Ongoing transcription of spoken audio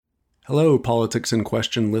Hello, Politics in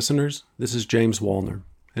Question listeners. This is James Wallner,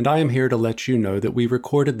 and I am here to let you know that we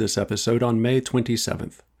recorded this episode on May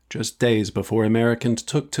 27th, just days before Americans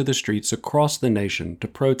took to the streets across the nation to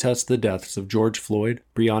protest the deaths of George Floyd,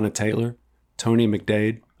 Breonna Taylor, Tony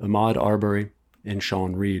McDade, Ahmaud Arbery, and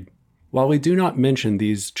Sean Reed. While we do not mention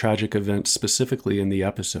these tragic events specifically in the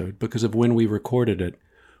episode because of when we recorded it,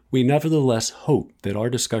 we nevertheless hope that our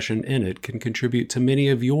discussion in it can contribute to many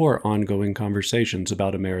of your ongoing conversations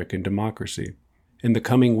about American democracy. In the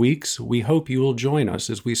coming weeks, we hope you will join us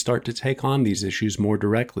as we start to take on these issues more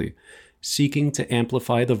directly, seeking to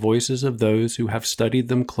amplify the voices of those who have studied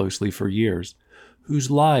them closely for years,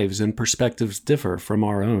 whose lives and perspectives differ from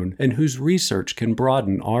our own, and whose research can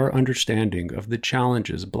broaden our understanding of the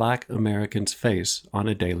challenges Black Americans face on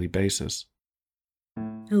a daily basis.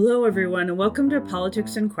 Hello, everyone, and welcome to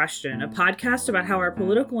Politics in Question, a podcast about how our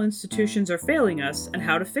political institutions are failing us and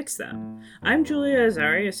how to fix them. I'm Julia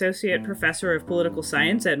Azari, Associate Professor of Political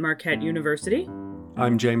Science at Marquette University.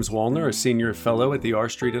 I'm James Wallner, a Senior Fellow at the R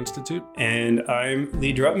Street Institute. And I'm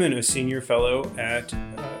Lee Drutman, a Senior Fellow at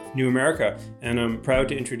New America. And I'm proud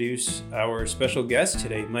to introduce our special guest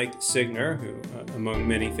today, Mike Signer, who, among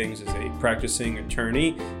many things, is a practicing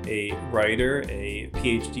attorney, a writer, a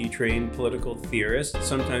PhD-trained political theorist,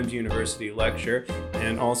 sometimes university lecturer,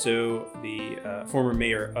 and also the former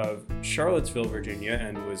mayor of Charlottesville, Virginia,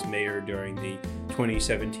 and was mayor during the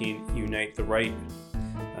 2017 Unite the Right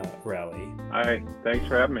rally. Hi, thanks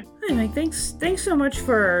for having me. Hi, Mike. Thanks so much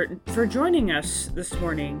for joining us this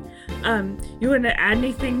morning. You want to add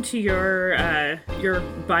anything to your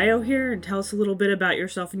bio here and tell us a little bit about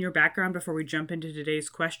yourself and your background before we jump into today's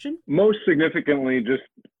question? Most significantly, just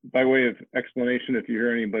by way of explanation, if you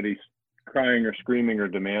hear anybody crying or screaming or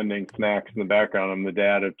demanding snacks in the background, I'm the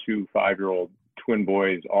dad of two 5-year-old twin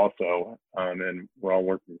boys also, and we're all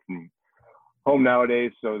working from home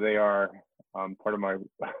nowadays, so they are part of my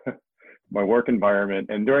my work environment.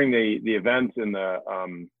 And during the events in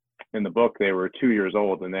the book, they were 2 years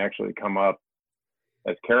old, and they actually come up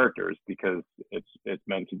as characters because it's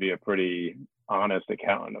meant to be a pretty honest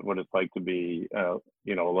account of what it's like to be a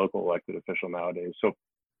local elected official nowadays. So,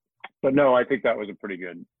 but no, I think that was a pretty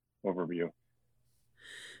good overview.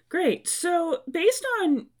 Great. So based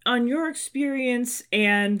on your experience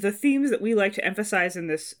and the themes that we like to emphasize in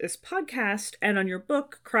this podcast and on your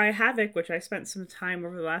book, Cry Havoc, which I spent some time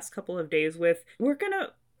over the last couple of days with, we're going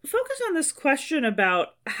to focus on this question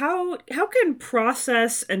about how can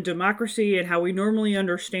process and democracy and how we normally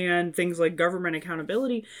understand things like government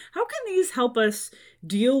accountability, how can these help us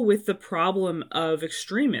deal with the problem of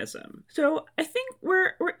extremism? So I think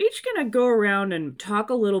we're each going to go around and talk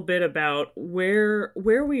a little bit about where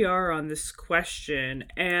we are on this question.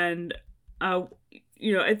 And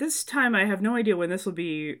at this time, I have no idea when this will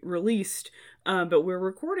be released, but we're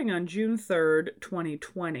recording on June 3rd,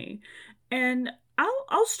 2020. And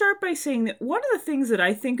I'll start by saying that one of the things that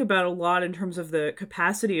I think about a lot in terms of the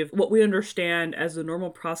capacity of what we understand as the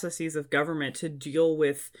normal processes of government to deal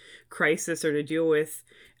with crisis or to deal with,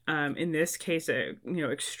 in this case,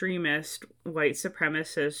 extremist, white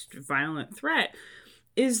supremacist, violent threat,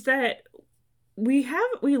 is that we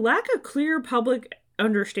lack a clear public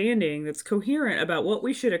understanding that's coherent about what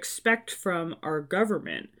we should expect from our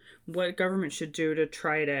government. What government should do to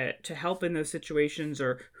try to help in those situations,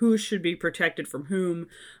 or who should be protected from whom,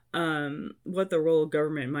 what the role of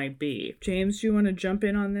government might be. James, do you want to jump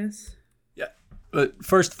in on this? Yeah. But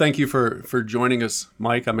first, thank you for joining us,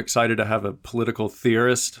 Mike. I'm excited to have a political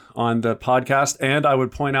theorist on the podcast. And I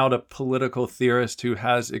would point out a political theorist who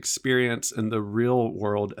has experience in the real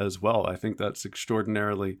world as well. I think that's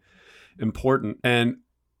extraordinarily important. And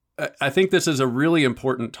I think this is a really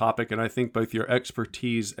important topic, and I think both your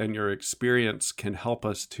expertise and your experience can help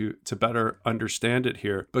us to better understand it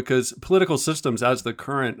here, because political systems, as the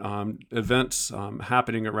current events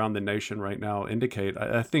happening around the nation right now indicate,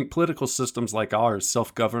 I think political systems like ours,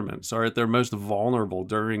 self-governments, are at their most vulnerable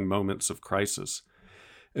during moments of crisis.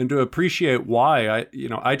 And to appreciate why,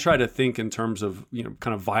 I try to think in terms of,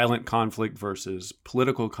 kind of violent conflict versus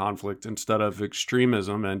political conflict instead of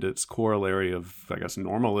extremism and its corollary of, I guess,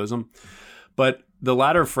 normalism. But the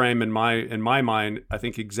latter frame, in my mind, I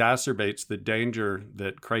think exacerbates the danger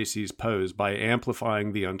that crises pose by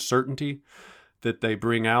amplifying the uncertainty that they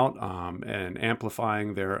bring out and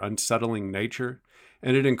amplifying their unsettling nature.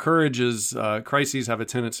 And it encourages, crises have a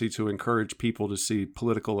tendency to encourage people to see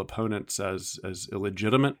political opponents as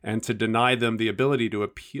illegitimate and to deny them the ability to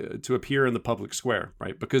appear in the public square,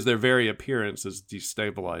 right? Because their very appearance is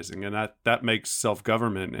destabilizing. And that makes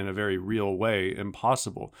self-government in a very real way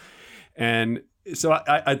impossible. And So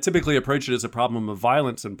I typically approach it as a problem of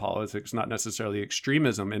violence in politics, not necessarily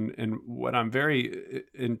extremism. And what I'm very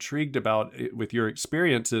intrigued about with your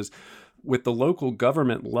experience is with the local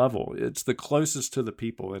government level. It's the closest to the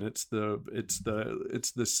people, and it's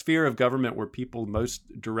the sphere of government where people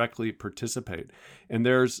most directly participate. And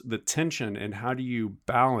there's the tension, and how do you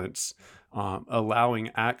balance allowing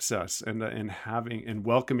access and having and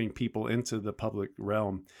welcoming people into the public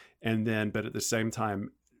realm, and then but at the same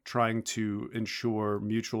time trying to ensure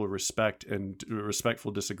mutual respect and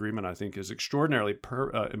respectful disagreement, I think is extraordinarily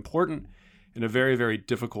important and a very, very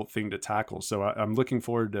difficult thing to tackle. So I'm looking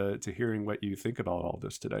forward to hearing what you think about all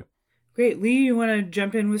this today. Great. Lee, you want to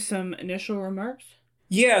jump in with some initial remarks?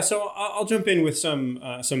 Yeah, so I'll jump in with some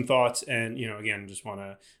thoughts, and again, just want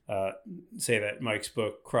to say that Mike's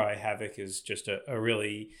book "Cry Havoc" is just a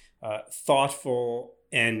really thoughtful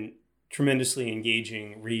and tremendously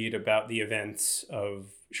engaging read about the events of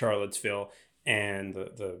Charlottesville and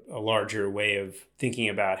a larger way of thinking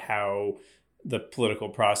about how the political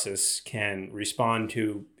process can respond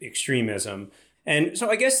to extremism. And so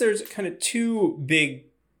I guess there's kind of two big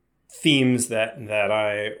themes that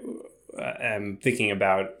I am thinking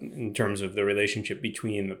about in terms of the relationship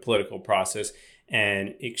between the political process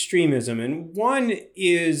and extremism. And one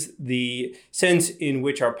is the sense in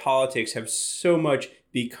which our politics have so much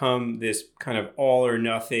become this kind of all or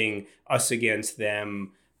nothing, us against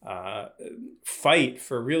them fight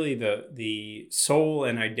for really the soul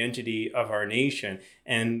and identity of our nation,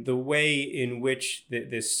 and the way in which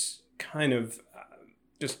this kind of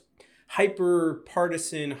just hyper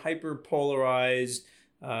partisan, hyper polarized,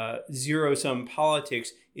 zero-sum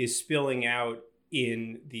politics is spilling out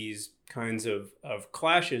in these kinds of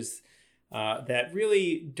clashes that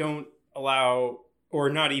really don't allow, or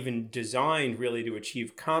not even designed really to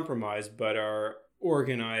achieve compromise, but are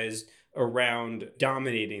organized around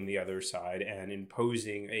dominating the other side and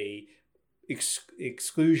imposing a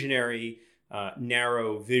exclusionary,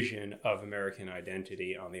 narrow vision of American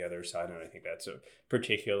identity on the other side. And I think that's a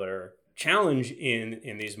particular challenge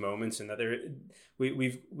in these moments, and that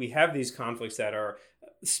we have these conflicts that are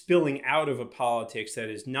spilling out of a politics that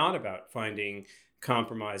is not about finding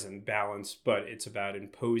compromise and balance, but it's about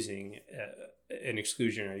imposing an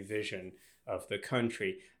exclusionary vision of the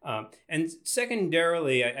country. And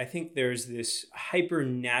secondarily, I think there's this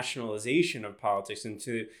hyper-nationalization of politics. And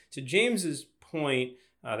to James's point,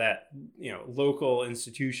 that local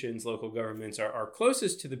institutions, local governments are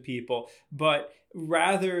closest to the people, but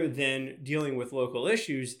rather than dealing with local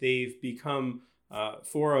issues, they've become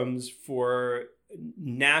forums for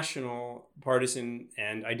national partisan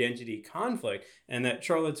and identity conflict. And that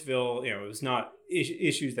Charlottesville, it was not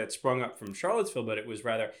issues that sprung up from Charlottesville, but it was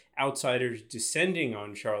rather outsiders descending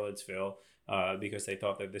on Charlottesville because they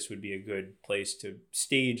thought that this would be a good place to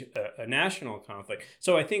stage a national conflict.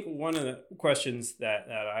 So I think one of the questions that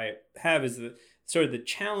I have is the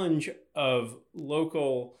challenge of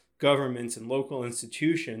local governments and local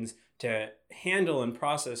institutions to handle and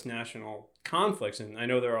process national conflicts. And I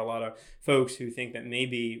know there are a lot of folks who think that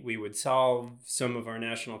maybe we would solve some of our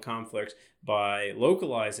national conflicts by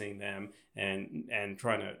localizing them and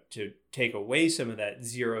trying to take away some of that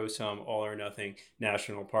zero-sum, all-or-nothing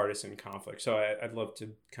national partisan conflict. So I'd love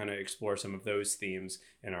to kind of explore some of those themes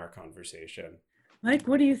in our conversation. Mike,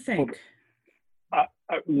 what do you think?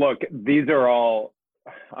 Look, these are all,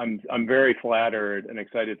 I'm very flattered and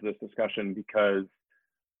excited for this discussion because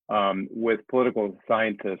with political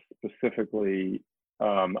scientists specifically,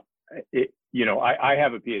 I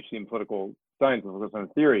have a PhD in political science and political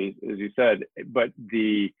science theories, as you said, but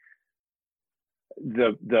the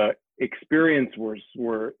experience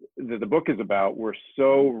that the book is about were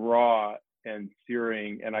so raw and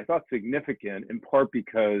searing, and I thought significant, in part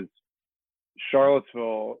because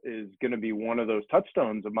Charlottesville is going to be one of those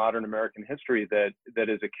touchstones of modern American history that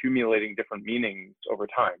is accumulating different meanings over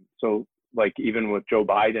time. So, like even with Joe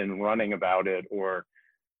Biden running about it, or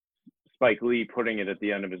Spike Lee putting it at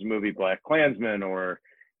the end of his movie Black Klansman, or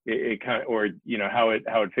how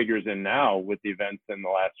it figures in now with the events in the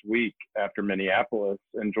last week after Minneapolis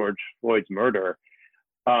and George Floyd's murder.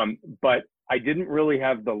 But I didn't really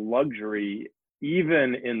have the luxury,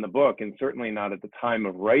 even in the book, and certainly not at the time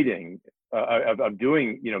of writing, of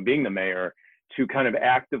doing, being the mayor, to kind of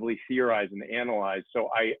actively theorize and analyze. So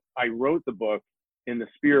I wrote the book in the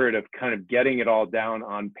spirit of kind of getting it all down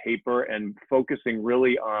on paper and focusing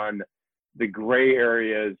really on the gray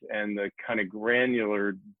areas and the kind of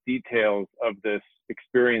granular details of this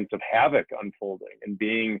experience of havoc unfolding, and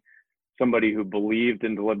being somebody who believed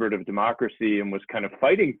in deliberative democracy and was kind of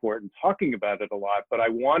fighting for it and talking about it a lot. But I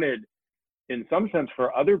wanted, in some sense,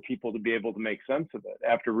 for other people to be able to make sense of it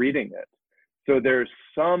after reading it. So there is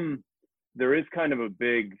kind of a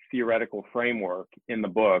big theoretical framework in the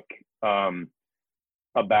book about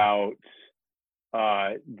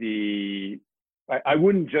I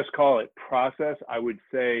wouldn't just call it process. I would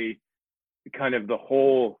say kind of the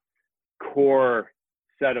whole core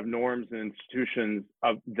set of norms and institutions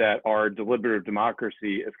that are deliberative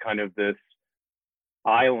democracy is kind of this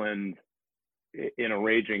island in a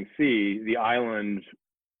raging sea. The island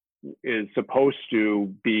is supposed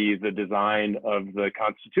to be the design of the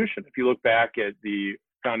Constitution. If you look back at the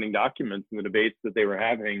founding documents and the debates that they were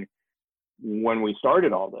having when we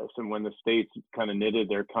started all this, and when the states kind of knitted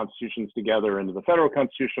their constitutions together into the federal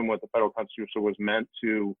constitution, what the federal constitution was meant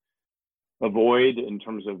to avoid in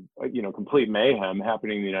terms of, complete mayhem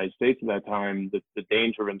happening in the United States at that time, the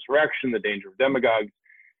danger of insurrection, the danger of demagogues.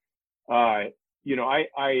 I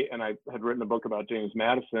had written a book about James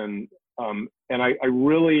Madison, and I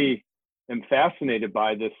really am fascinated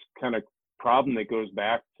by this kind of problem that goes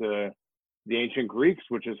back to the ancient Greeks,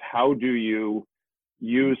 which is how do you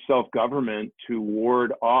use self-government to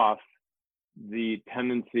ward off the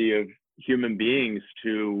tendency of human beings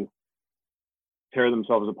to tear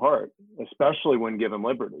themselves apart, especially when given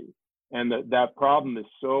liberty. And that problem is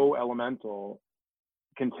so elemental,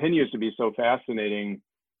 continues to be so fascinating,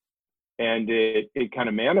 and it kind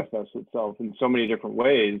of manifests itself in so many different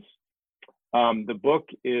ways. The book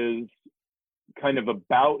is kind of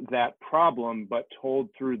about that problem, but told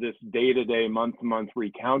through this day-to-day, month-to-month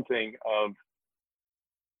recounting of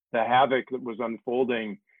the havoc that was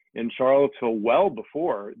unfolding in Charlottesville well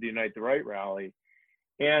before the Unite the Right rally.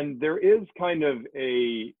 And there is kind of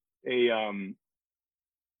again,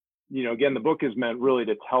 the book is meant really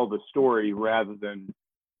to tell the story rather than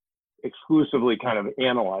exclusively kind of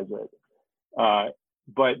analyze it.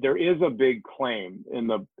 But there is a big claim in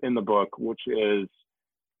the book, which is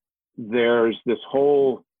there's this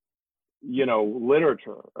whole,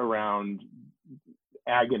 literature around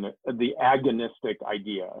the agonistic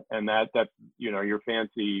idea, and that's your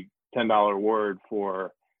fancy $10 word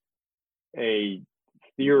for a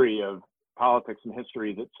theory of politics and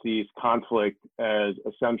history that sees conflict as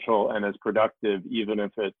essential and as productive, even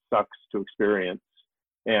if it sucks to experience,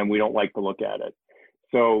 and we don't like to look at it.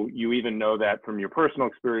 So you even know that from your personal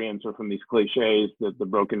experience or from these cliches that the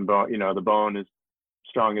broken bone, the bone is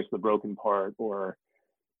strongest the broken part, or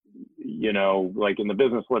like in the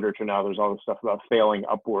business literature now, there's all this stuff about failing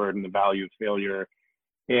upward and the value of failure.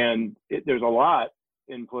 And there's a lot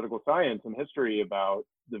in political science and history about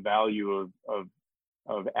the value of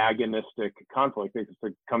agonistic conflict. It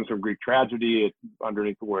comes from Greek tragedy. It's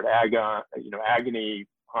underneath the word agony.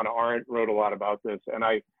 Hannah Arendt wrote a lot about this. And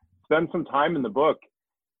I spend some time in the book,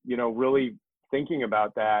 really thinking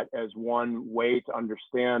about that as one way to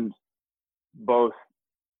understand both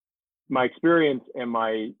my experience and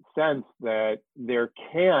my sense that there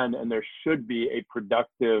can and there should be a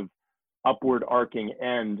productive upward arcing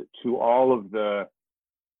end to all of the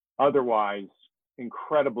otherwise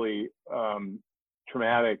incredibly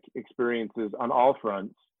traumatic experiences on all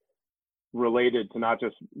fronts related to not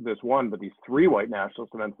just this one, but these three white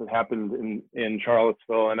nationalist events that happened in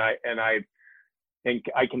Charlottesville. And I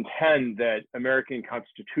contend that American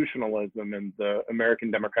constitutionalism and the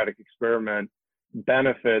American democratic experiment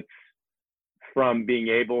benefits from being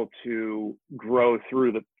able to grow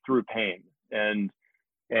through pain, and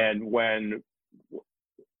when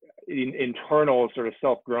internal sort of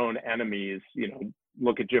self-grown enemies,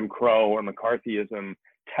 look at Jim Crow or McCarthyism,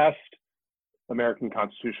 test American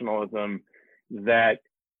constitutionalism, that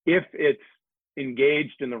if it's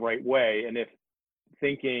engaged in the right way, and if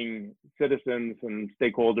thinking citizens and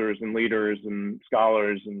stakeholders and leaders and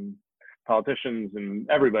scholars and politicians and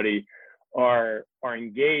everybody are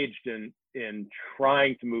engaged in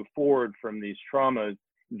trying to move forward from these traumas,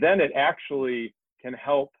 then it actually can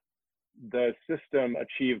help the system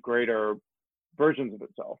achieve greater versions of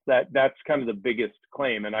itself. That's kind of the biggest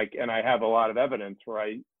claim. And I have a lot of evidence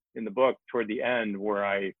in the book toward the end where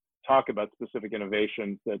I talk about specific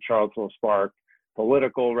innovations that Charlottesville sparked,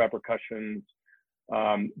 political repercussions.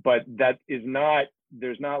 But that is not,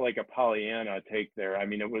 there's not like a Pollyanna take there. I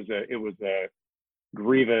mean, it was a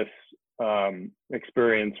grievous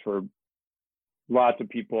experience for lots of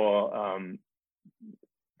people.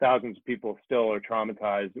 Thousands of people still are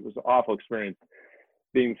traumatized. It was an awful experience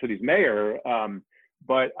being the city's mayor.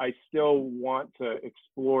 But I still want to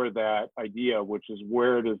explore that idea, which is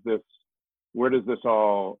where does this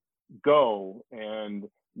all go, and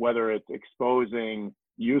whether it's exposing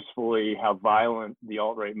usefully how violent the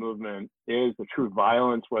alt-right movement is, the true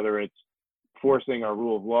violence, whether it's forcing our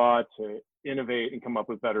rule of law to innovate and come up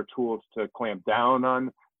with better tools to clamp down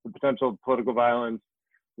on the potential political violence,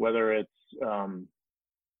 whether it's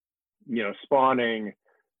spawning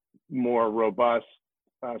more robust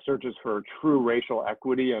searches for true racial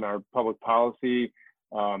equity in our public policy,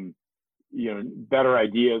 better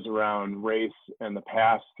ideas around race and the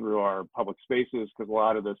past through our public spaces, because a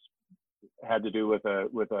lot of this had to do with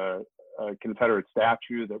a Confederate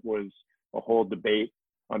statue that was a whole debate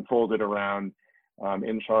unfolded around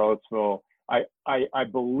in Charlottesville. I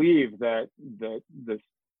believe that this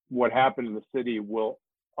what happened in the city will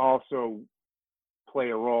also play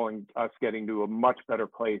a role in us getting to a much better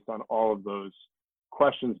place on all of those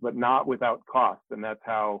questions, but not without cost. And that's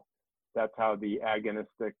how the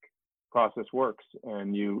agonistic process works.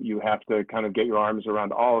 And you have to kind of get your arms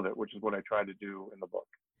around all of it, which is what I try to do in the book.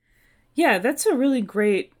 Yeah, that's a really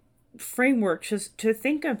great framework just to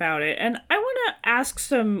think about it. And I want to ask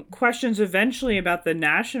some questions eventually about the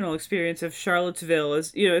national experience of Charlottesville.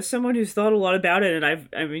 As someone who's thought a lot about it,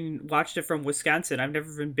 and watched it from Wisconsin. I've never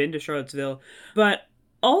even been to Charlottesville, but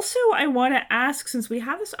also I want to ask, since we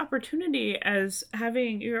have this opportunity as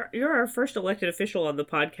having you're our first elected official on the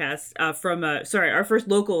podcast our first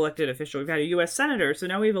local elected official. We've had a U.S. senator, so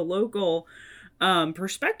now we have a local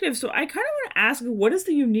perspective. So I kind of want to ask, what is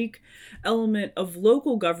the unique element of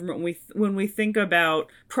local government when we think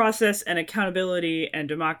about process and accountability and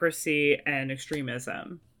democracy and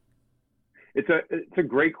extremism? It's a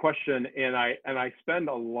great question, and I spend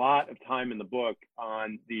a lot of time in the book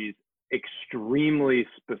on these extremely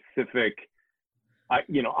specific,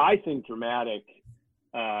 I think dramatic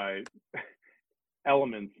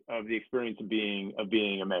elements of the experience of being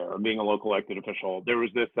a mayor, of being a local elected official. There was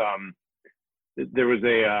this. There was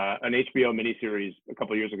an HBO miniseries a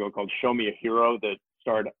couple of years ago called Show Me a Hero that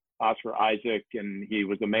starred Oscar Isaac, and he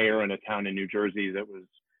was the mayor in a town in New Jersey that was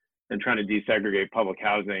trying to desegregate public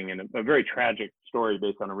housing, and a very tragic story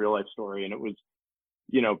based on a real life story. And it was,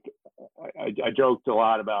 I joked a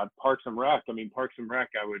lot about Parks and Rec. I mean, Parks and Rec,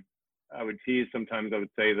 I would tease sometimes. I would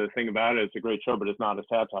say the thing about it, it's a great show, but it's not a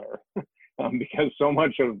satire, because so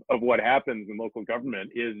much of what happens in local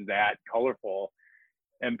government is that colorful.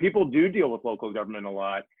 And people do deal with local government a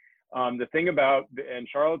lot. The thing about in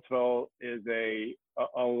Charlottesville is a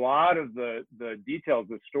lot of the details of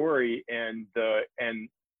the story and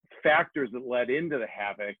factors that led into the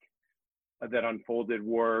havoc that unfolded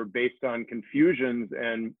were based on confusions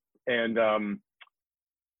and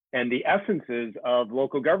the essences of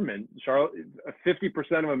local government.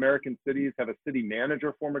 50% of American cities have a city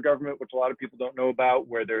manager form of government, which a lot of people don't know about,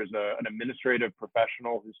 where there's an administrative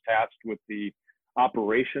professional who's tasked with the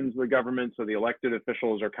operations of the government. So the elected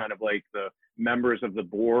officials are kind of like the members of the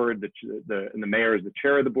board, and the mayor is the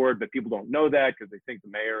chair of the board, but people don't know that because they think the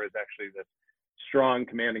mayor is actually the strong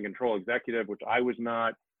command and control executive, which I was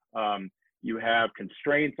not. You have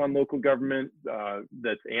constraints on local government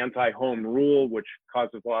that's anti-home rule, which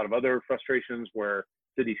causes a lot of other frustrations where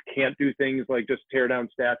cities can't do things like just tear down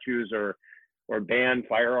statues or ban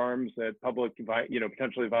firearms at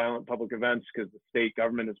potentially violent public events, because the state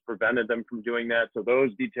government has prevented them from doing that. So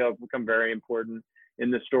those details become very important in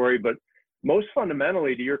the story. But most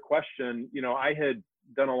fundamentally, to your question, I had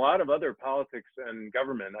done a lot of other politics and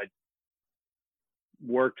government. I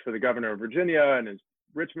worked for the governor of Virginia and his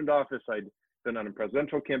Richmond office. I'd been on a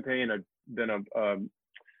presidential campaign. I'd been a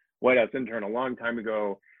White House intern a long time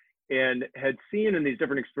ago, and had seen in these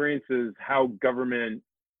different experiences how government,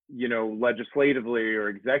 legislatively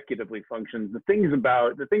or executively functions. The thing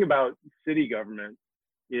about city government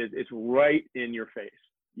is it's right in your face.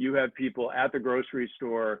 You have people at the grocery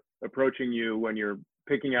store approaching you when you're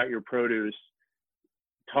picking out your produce,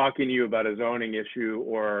 talking to you about a zoning issue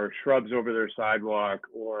or shrubs over their sidewalk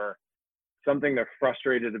or something they're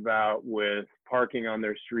frustrated about with parking on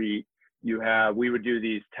their street. We would do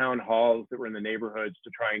these town halls that were in the neighborhoods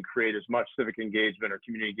to try and create as much civic engagement or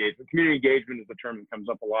community engagement. Community engagement is the term that comes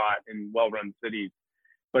up a lot in well-run cities,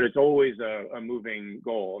 but it's always a moving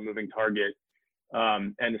goal, a moving target.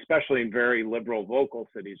 And especially in very liberal vocal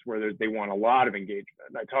cities where they want a lot of engagement.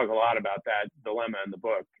 And I talk a lot about that dilemma in the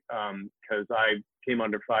book, because I came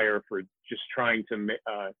under fire for just trying to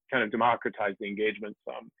kind of democratize the engagement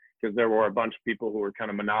some, because there were a bunch of people who were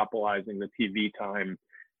kind of monopolizing the TV time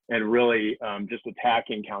and really just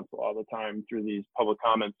attacking council all the time through these public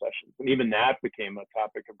comment sessions. And even that became a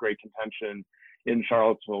topic of great contention in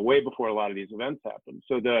Charlottesville way before a lot of these events happened.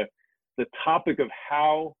 So the topic of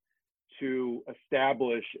how to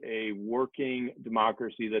establish a working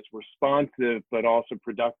democracy that's responsive, but also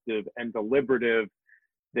productive and deliberative,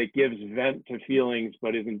 that gives vent to feelings,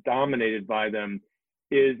 but isn't dominated by them,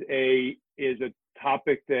 is a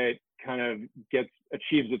topic that kind of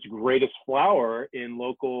achieves its greatest flower in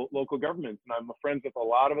local governments. And I'm friends with a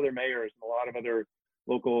lot of other mayors and a lot of other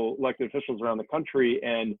local elected officials around the country.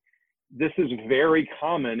 And this is very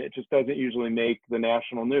common. It just doesn't usually make the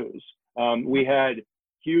national news. We had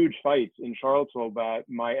huge fights in Charlottesville about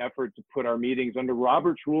my effort to put our meetings under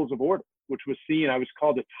Robert's Rules of Order, which was seen, I was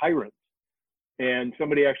called a tyrant. And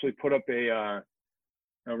somebody actually put up a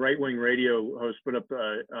right-wing radio host put up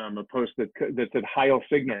a post that said Heil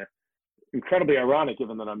Signer. Incredibly ironic,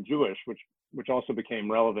 given that I'm Jewish, which also became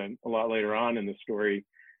relevant a lot later on in the story,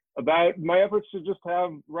 about my efforts to just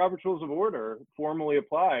have Robert's Rules of Order formally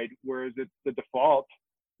applied, whereas it's the default,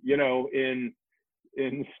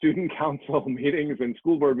 in student council meetings and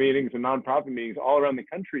school board meetings and nonprofit meetings all around the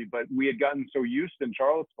country. But we had gotten so used in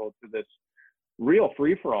Charlottesville to this real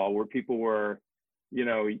free-for-all where people were,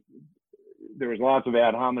 there was lots of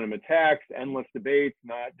ad hominem attacks, endless debates,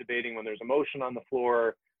 not debating when there's a motion on the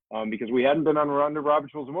floor, because we hadn't been under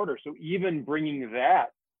Robert's Rules of Order. So even bringing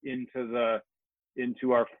that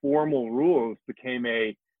into our formal rules became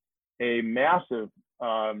a massive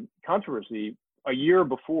controversy a year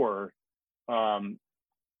before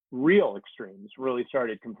real extremes really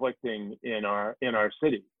started conflicting in our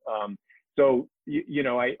city. So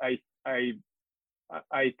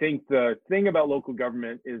I think the thing about local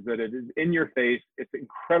government is that it is in your face. It's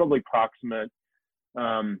incredibly proximate.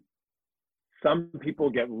 Some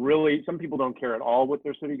people don't care at all what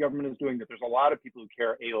their city government is doing, but there's a lot of people who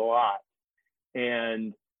care a lot.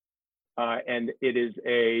 And and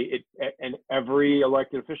every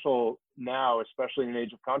elected official now, especially in an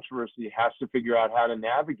age of controversy, has to figure out how to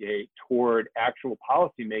navigate toward actual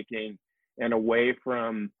policy making and away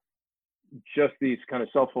from just these kind of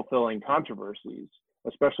self-fulfilling controversies,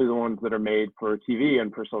 especially the ones that are made for TV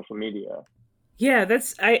and for social media. Yeah,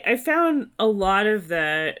 I found a lot of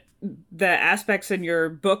the aspects in your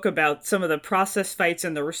book about some of the process fights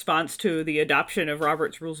and the response to the adoption of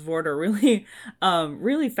Robert's Rules of Order really,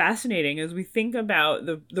 really fascinating as we think about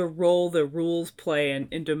the role the rules play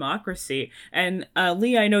in democracy. And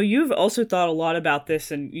Lee, I know you've also thought a lot about this,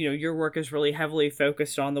 and your work is really heavily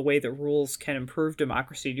focused on the way that rules can improve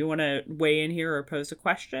democracy. Do you want to weigh in here or pose a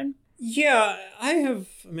question? Yeah, I have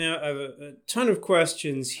a ton of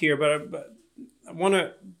questions here, but I want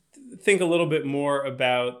to think a little bit more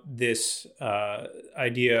about this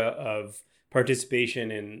idea of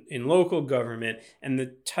participation in local government and the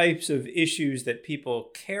types of issues that people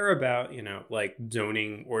care about, like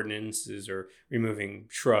zoning ordinances or removing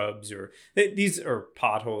shrubs, or these are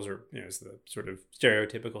potholes, or it's the sort of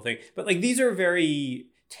stereotypical thing. But these are very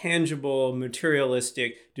tangible,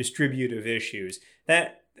 materialistic, distributive issues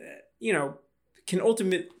that can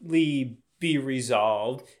ultimately be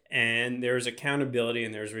resolved, and there's accountability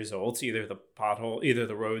and there's results. Either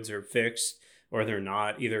the roads are fixed or they're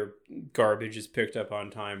not. Either garbage is picked up on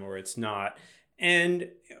time or it's not. And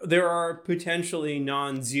there are potentially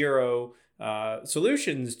non-zero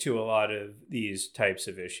solutions to a lot of these types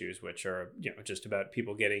of issues, which are just about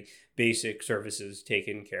people getting basic services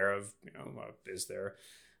taken care of. Is there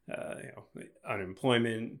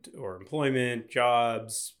unemployment or employment,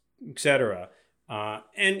 jobs, etc.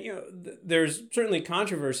 There's certainly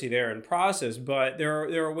controversy there in process, but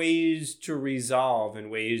there are ways to resolve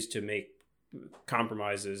and ways to make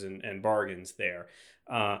compromises and bargains there.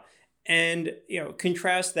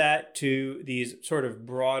 Contrast that to these sort of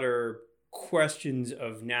broader questions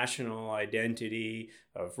of national identity,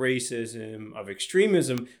 of racism, of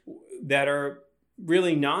extremism that are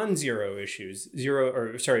really non-zero issues,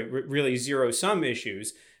 really zero-sum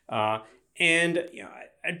issues. I'm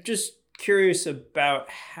just curious about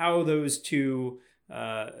how those two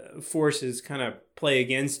forces kind of play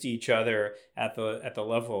against each other at the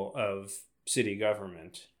level of city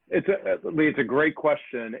government. It's a great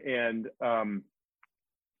question, and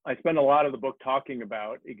I spend a lot of the book talking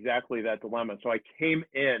about exactly that dilemma. So I came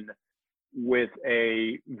in with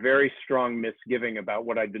a very strong misgiving about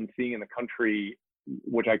what I'd been seeing in the country,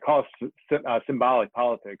 which I call symbolic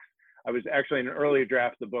politics. I was actually in an earlier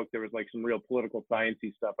draft of the book, there was some real political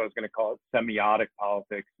sciencey stuff. I was going to call it semiotic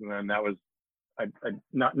politics. And then that was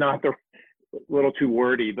not the little too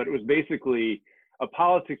wordy, but it was basically a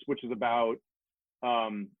politics which is about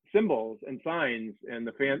symbols and signs, and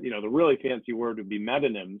the really fancy word would be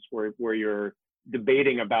metonyms, where you're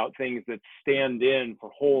debating about things that stand in for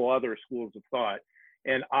whole other schools of thought.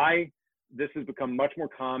 And this has become much more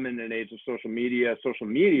common in an age of social media. Social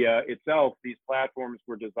media itself, these platforms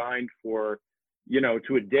were designed for,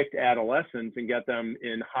 to addict adolescents and get them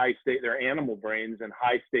in high state, their animal brains in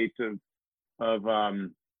high states of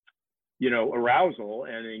arousal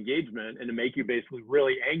and engagement, and to make you basically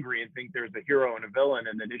really angry and think there's a hero and a villain,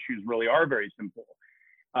 and that issues really are very simple.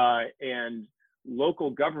 And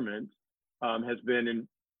local government has been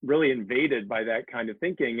really invaded by that kind of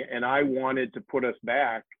thinking. And I wanted to put us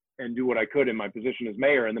back and do what I could in my position as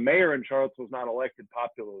mayor. And the mayor in Charlottesville is not elected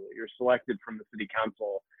popularly. You're selected from the city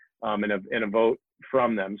council in a vote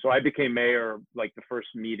from them. So I became mayor like the first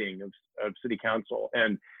meeting of city council.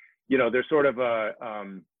 And, you know, there's sort of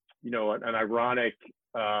an ironic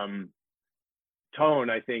tone,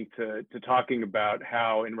 I think, to talking about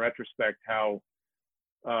how, in retrospect, how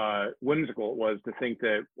whimsical it was to think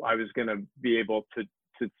that I was going to be able to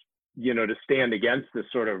stand against this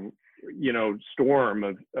sort of, storm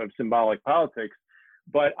of symbolic politics.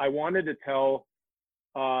 But I wanted to tell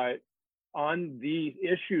on these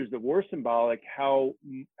issues that were symbolic, how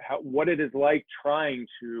what it is like trying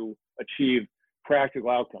to achieve practical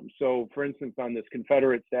outcomes. So, for instance, on this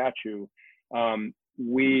Confederate statue,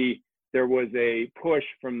 there was a push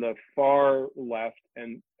from the far left,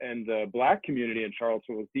 and the Black community in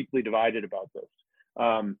Charlottesville was deeply divided about this.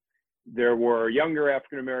 There were younger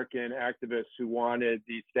African-American activists who wanted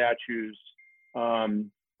these statues,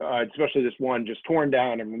 especially this one, just torn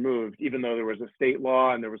down and removed, even though there was a state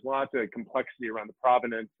law and there was lots of complexity around the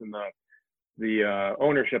provenance and the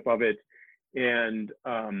ownership of it. And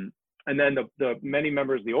then the many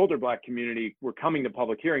members of the older Black community were coming to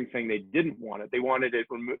public hearings saying they didn't want it. They wanted it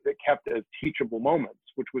kept as teachable moments,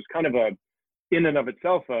 which was kind of in and of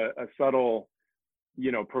itself, a subtle,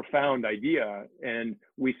 profound idea. And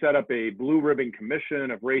we set up a blue ribbon commission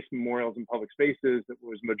of race memorials in public spaces that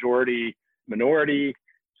was majority minority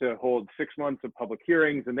to hold 6 months of public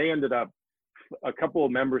hearings. And they ended up, a couple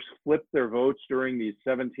of members flipped their votes during these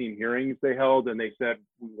 17 hearings they held. And they said,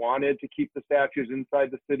 we wanted to keep the statues inside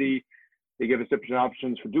the city. They gave us different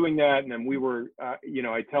options for doing that. And then we were,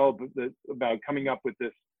 I tell about coming up with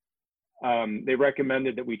this. They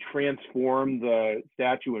recommended that we transform the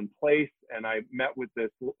statue in place. And I met with an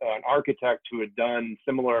architect who had done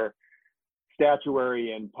similar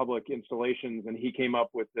statuary and public installations. And he came up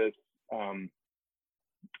with this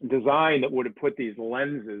design that would have put these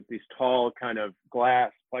lenses, these tall kind of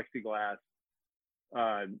plexiglass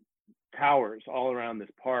towers all around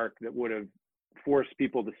this park that would have forced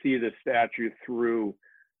people to see this statue through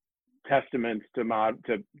testaments to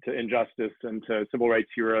injustice and to civil rights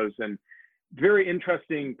heroes. And very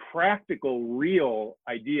interesting, practical, real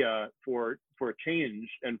idea for change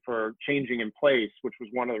and for changing in place, which was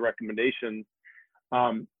one of the recommendations.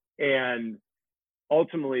 And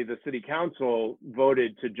ultimately, the city council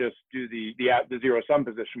voted to just do the zero-sum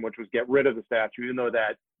position, which was get rid of the statue, even though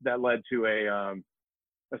that led to a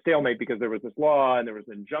stalemate because there was this law and there was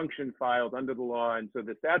an injunction filed under the law. And so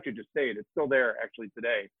the statue just stayed. It's still there actually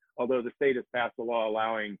today, although the state has passed a law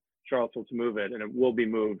allowing Charlottesville to move it, and it will be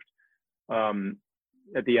moved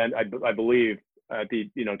at the end, I believe, in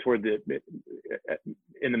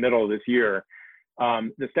the middle of this year.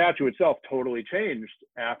 The statue itself totally changed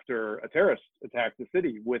after a terrorist attacked the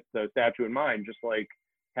city with the statue in mind, just like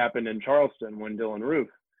happened in Charleston when Dylann Roof,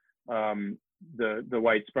 the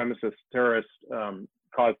white supremacist terrorist,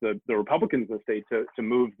 caused the Republicans in the state to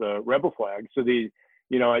move the rebel flag. So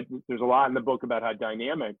there's a lot in the book about how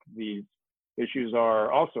dynamic these issues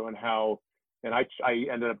are also, and how, and I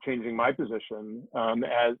ended up changing my position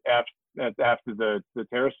after the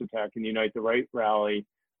terrorist attack in the Unite the Right rally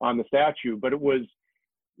on the statue. But it was,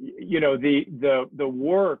 the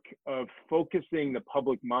work of focusing the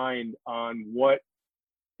public mind on what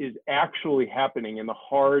is actually happening and the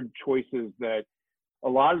hard choices that a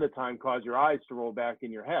lot of the time cause your eyes to roll back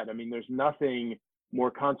in your head. I mean, there's nothing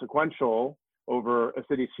more consequential over a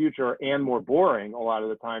city's future and more boring a lot of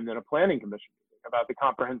the time than a planning commission meeting about the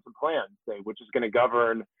comprehensive plan, say, which is going to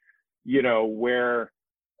govern,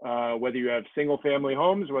 whether you have single family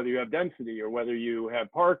homes, whether you have density, or whether you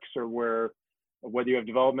have parks, or whether you have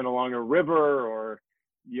development along a river, or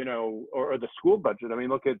the school budget. I mean,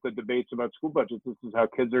 look at the debates about school budgets. This is how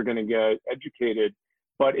kids are going to get educated.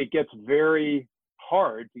 But it gets very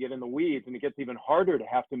hard to get in the weeds, and it gets even harder to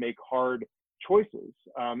have to make hard choices.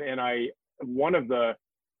 One of the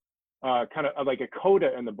kind of like a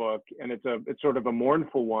coda in the book, and it's sort of a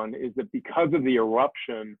mournful one, is that because of the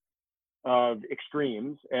eruption of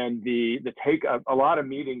extremes and a lot of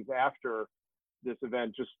meetings after this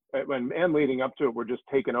event and leading up to it were just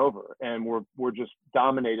taken over, and we're just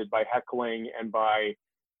dominated by heckling and by,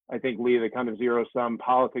 I think, Lee, the kind of zero-sum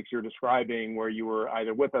politics you're describing, where you were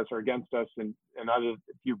either with us or against us, and if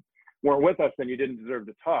you weren't with us, then you didn't deserve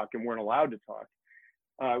to talk and weren't allowed to talk.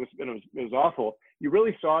 It was awful. You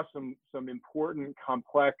really saw some important,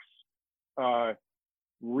 complex,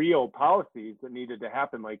 real policies that needed to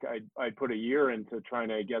happen. Like I put a year into trying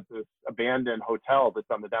to get this abandoned hotel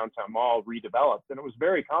that's on the downtown mall redeveloped, and it was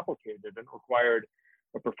very complicated and required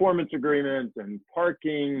a performance agreement and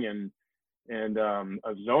parking and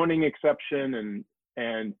a zoning exception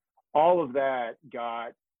and all of that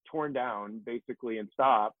got torn down basically and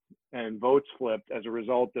stopped, and votes flipped as a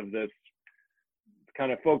result of this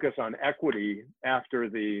kind of focus on equity after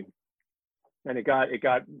and it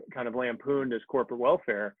got kind of lampooned as corporate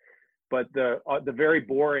welfare. But the very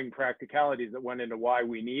boring practicalities that went into why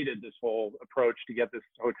we needed this whole approach to get this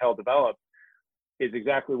hotel developed is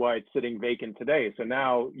exactly why it's sitting vacant today. So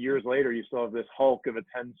now, years later, you still have this hulk of a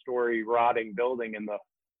 10-story rotting building in the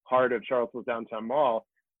heart of Charlottesville's downtown mall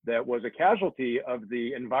that was a casualty of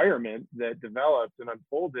the environment that developed and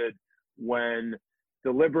unfolded when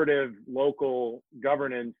deliberative local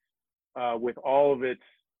governance, with all of its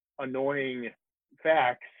annoying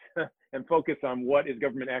facts and focus on what is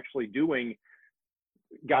government actually doing,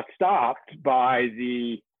 got stopped by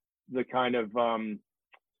the kind of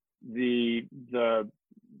the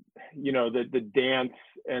dance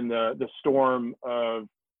and the storm of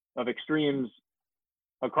extremes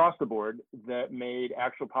across the board that made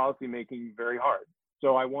actual policy making very hard.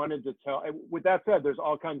 So I wanted to with that said, there's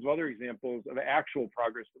all kinds of other examples of actual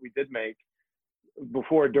progress that we did make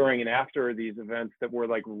before, during, and after these events that were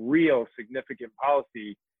like real significant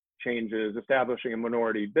policy changes, establishing a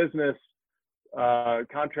minority business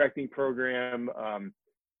contracting program,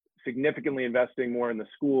 significantly investing more in the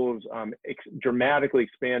schools, dramatically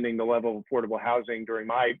expanding the level of affordable housing during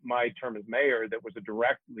my term as mayor that was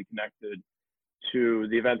directly connected to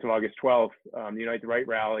the events of August 12th, the Unite the Right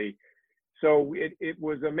rally. So it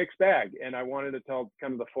was a mixed bag, and I wanted to tell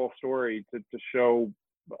kind of the full story to show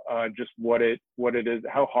just what it is,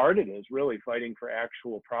 how hard it is really fighting for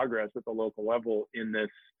actual progress at the local level in this,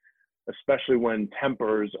 especially when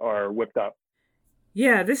tempers are whipped up.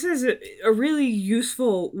 Yeah, this is a really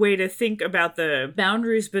useful way to think about the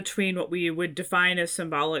boundaries between what we would define as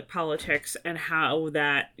symbolic politics and how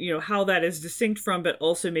that is distinct from, but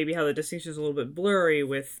also maybe how the distinction is a little bit blurry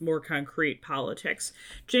with more concrete politics.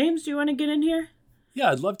 James, do you want to get in here? Yeah,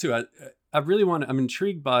 I'd love to. I'm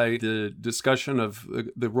intrigued by the discussion of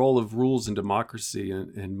the role of rules in democracy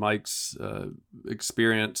and Mike's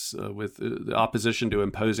experience with the opposition to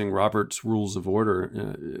imposing Robert's Rules of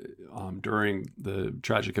Order during the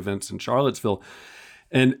tragic events in Charlottesville.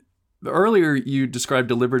 And earlier you described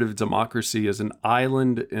deliberative democracy as an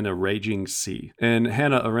island in a raging sea. And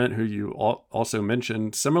Hannah Arendt, who you also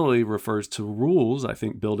mentioned, similarly refers to rules, I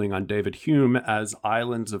think building on David Hume, as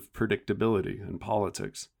islands of predictability in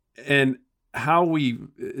politics. And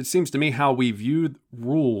it seems to me how we view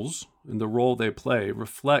rules and the role they play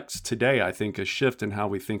reflects today, I think, a shift in how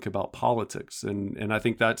we think about politics. And I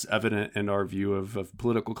think that's evident in our view of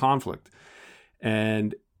political conflict.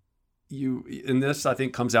 And this, I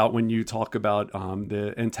think, comes out when you talk about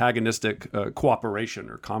the antagonistic cooperation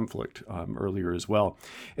or conflict earlier as well.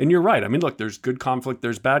 And you're right. I mean, look, there's good conflict,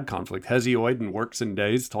 there's bad conflict. Hesiod in Works and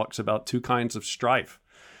Days talks about two kinds of strife.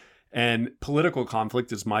 And political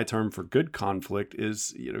conflict is my term for good conflict,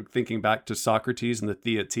 is, thinking back to Socrates and the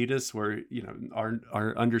Theaetetus, where,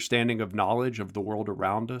 our understanding of knowledge of the world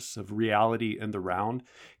around us, of reality in the round,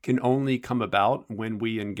 can only come about when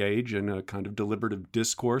we engage in a kind of deliberative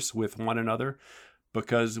discourse with one another,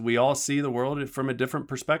 because we all see the world from a different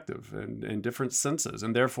perspective and in different senses.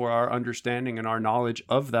 And therefore, our understanding and our knowledge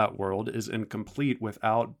of that world is incomplete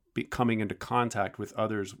without coming into contact with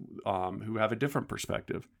others who have a different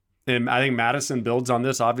perspective. And I think Madison builds on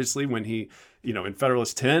this, obviously, when he, in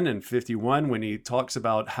Federalist 10 and 51, when he talks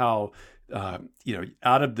about how,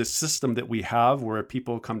 out of the system that we have where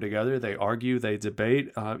people come together, they argue, they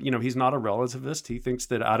debate, he's not a relativist. He thinks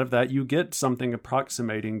that out of that, you get something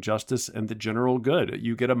approximating justice and the general good.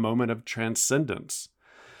 You get a moment of transcendence.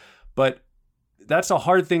 But that's a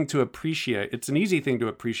hard thing to appreciate. It's an easy thing to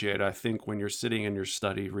appreciate, I think, when you're sitting in your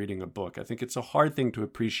study reading a book. I think it's a hard thing to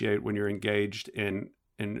appreciate when you're engaged in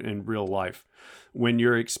real life, when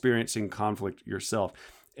you're experiencing conflict yourself.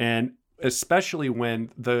 And especially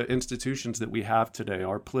when the institutions that we have today,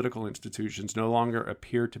 our political institutions, no longer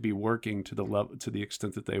appear to be working to the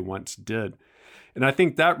extent that they once did. And I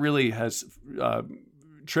think that really has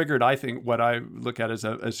triggered, I think, what I look at as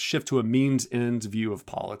a shift to a means-ends view of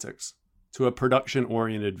politics, to a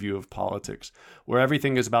production-oriented view of politics, where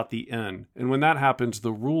everything is about the end. And when that happens,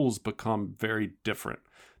 the rules become very different.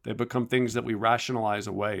 They become things that we rationalize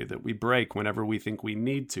away, that we break whenever we think we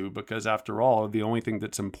need to, because after all, the only thing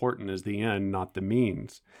that's important is the end, not the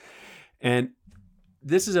means. And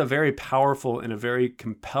this is a very powerful and a very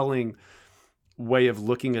compelling way of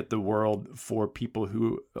looking at the world for people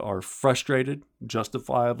who are frustrated,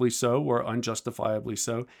 justifiably so, or unjustifiably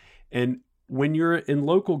so. And when you're in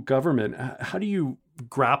local government, how do you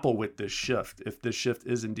grapple with this shift, if this shift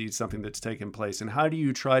is indeed something that's taken place? And how do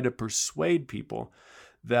you try to persuade people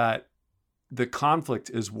that the conflict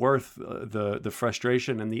is worth the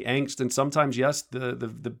frustration and the angst, and sometimes, yes,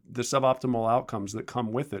 the suboptimal outcomes that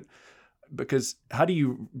come with it? Because how do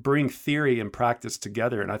you bring theory and practice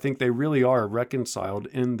together? And I think they really are reconciled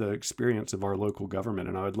in the experience of our local government.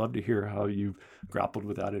 And I would love to hear how you've grappled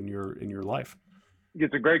with that in your life.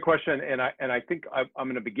 It's a great question, and I think I'm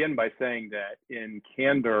going to begin by saying that in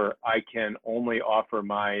candor, I can only offer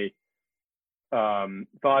my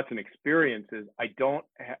thoughts and experiences. I don't,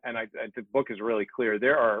 the book is really clear.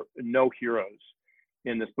 There are no heroes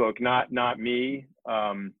in this book. Not me.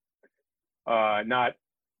 Not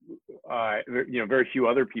very few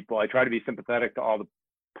other people. I try to be sympathetic to all the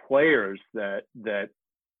players that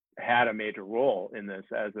had a major role in this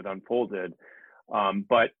as it unfolded.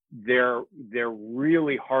 But they're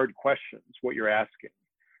really hard questions, what you're asking.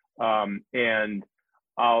 And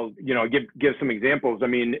I'll, give some examples. I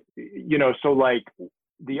mean, so like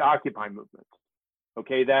the Occupy movement,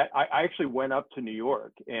 okay, that I actually went up to New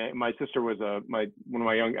York, and my sister was I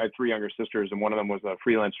had three younger sisters, and one of them was a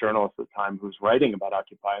freelance journalist at the time who was writing about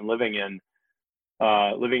Occupy and living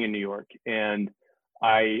in New York. And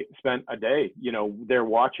I spent a day, there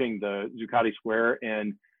watching the Zuccotti Square,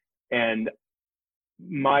 and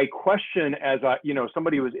my question as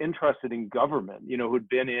somebody who was interested in government, who'd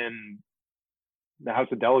been in the House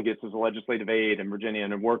of Delegates as a legislative aide in Virginia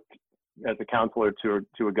and had worked as a counselor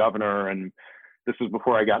to a governor, and this was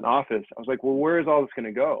before I got in office. I was like, well, where is all this going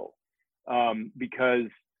to go? Because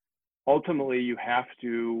ultimately you have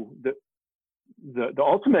to, the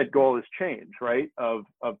ultimate goal is change, right? Of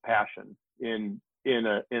passion in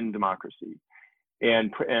democracy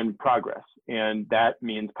and progress. And that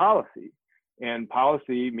means policy. And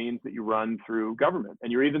policy means that you run through government.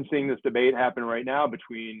 And you're even seeing this debate happen right now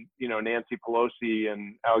between, Nancy Pelosi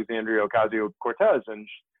and Alexandria Ocasio-Cortez. And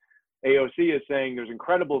AOC is saying there's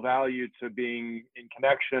incredible value to being in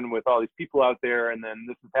connection with all these people out there. And then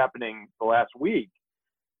this is happening the last week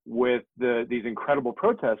with these incredible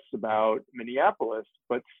protests about Minneapolis.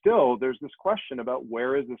 But still, there's this question about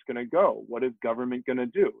where is this going to go? What is government going to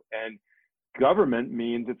do? And government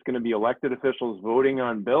means it's going to be elected officials voting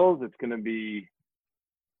on bills. It's going to be,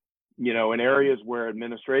 in areas where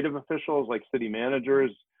administrative officials like city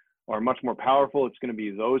managers are much more powerful. It's going to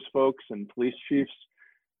be those folks and police chiefs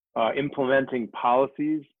implementing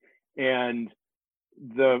policies. And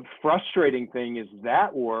the frustrating thing is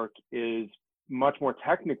that work is much more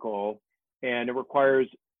technical, and it requires,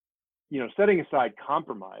 setting aside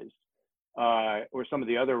compromise or some of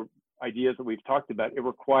the other ideas that we've talked about. It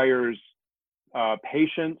requires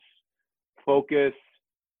patience, focus,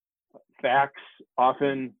 facts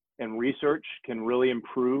often, and research can really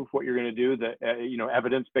improve what you're going to do.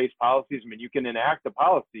 Evidence-based policies. I mean, you can enact a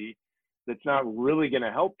policy that's not really going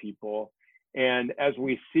to help people. And as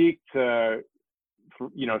we seek to,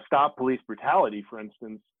 stop police brutality, for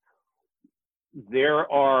instance, there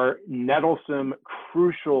are nettlesome,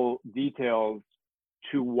 crucial details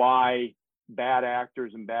to why bad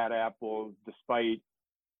actors and bad apples, despite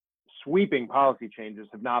sweeping policy changes,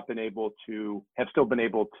 have still been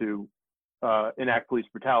able to enact police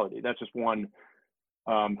brutality. That's just one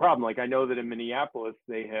problem. Like, I know that in Minneapolis,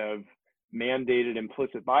 they have mandated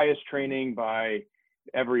implicit bias training by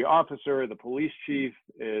every officer. The police chief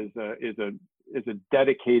is a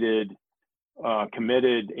dedicated,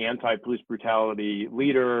 committed anti-police brutality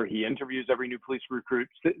leader. He interviews every new police recruit,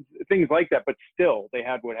 things like that. But still, they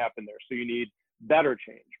had what happened there. So you need better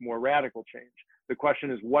change, more radical change. The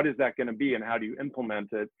question is, what is that going to be, and how do you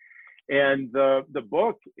implement it? And the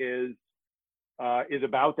book is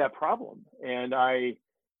about that problem. And I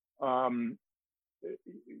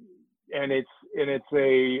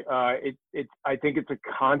think it's a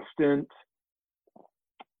constant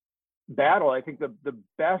battle. I think the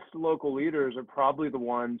best local leaders are probably the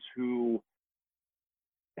ones who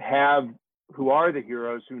are the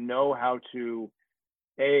heroes, who know how to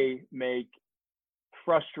make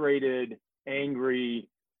frustrated, angry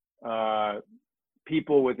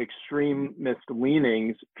people with extremist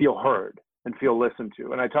leanings feel heard and feel listened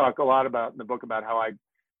to. And I talk a lot about in the book about how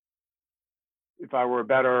if I were a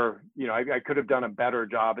better, I could have done a better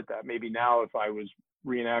job at that. Maybe now, if I was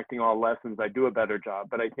reenacting all lessons, I'd do a better job.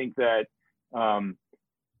 But I think that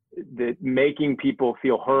that making people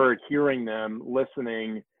feel heard, hearing them,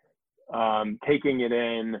 listening, taking it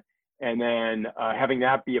in, and then having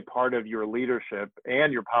that be a part of your leadership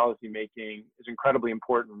and your policy making is incredibly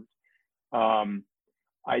important.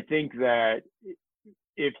 I think that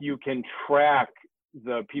if you can track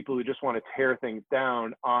the people who just want to tear things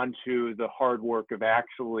down onto the hard work of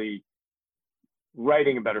actually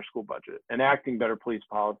writing a better school budget, enacting better police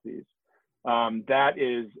policies. That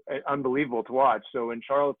is unbelievable to watch. So in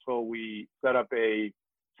Charlottesville, we set up a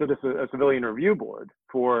civilian review board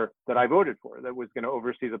that I voted for, that was going to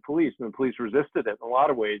oversee the police, and the police resisted it in a lot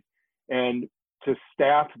of ways. And to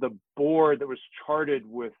staff the board that was charted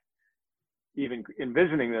with even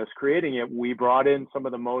envisioning this, creating it, we brought in some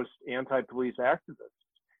of the most anti-police activists.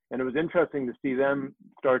 And it was interesting to see them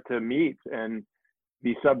start to meet and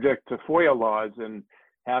be subject to FOIA laws and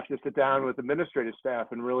have to sit down with administrative staff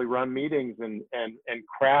and really run meetings and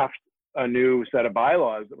craft a new set of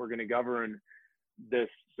bylaws that were going to govern this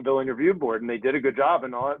civilian review board. And they did a good job.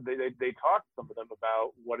 And they talked, some of them,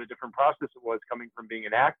 about what a different process it was coming from being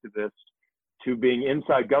an activist to being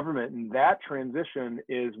inside government. And that transition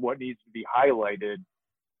is what needs to be highlighted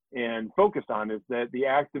and focused on, is that the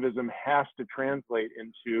activism has to translate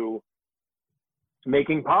into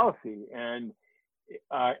making policy. And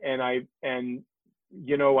I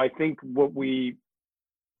think what we,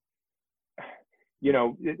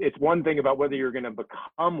 it's one thing about whether you're going to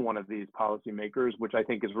become one of these policymakers, which I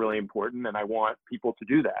think is really important. And I want people to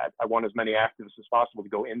do that. I want as many activists as possible to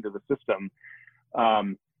go into the system.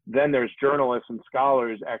 Then there's journalists and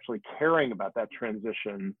scholars actually caring about that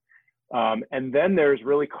transition. And then there's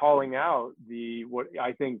really calling out what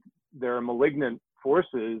I think there are malignant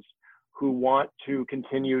forces who want to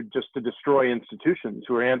continue just to destroy institutions,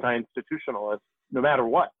 who are anti-institutionalists, no matter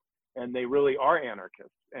what. And they really are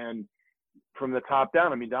anarchists. And from the top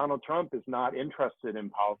down, I mean, Donald Trump is not interested in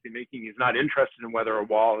policymaking. He's not interested in whether a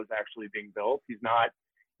wall is actually being built. He's not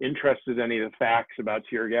interested in any of the facts about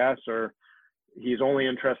tear gas, or he's only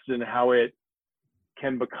interested in how it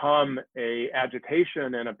can become a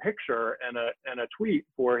agitation and a picture and a tweet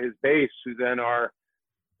for his base, who then are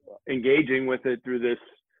engaging with it through this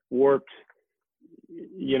warped,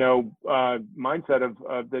 mindset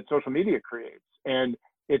of that social media creates. And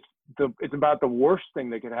it's about the worst thing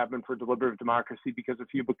that could happen for deliberative democracy, because if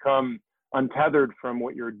you become untethered from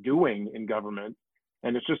what you're doing in government,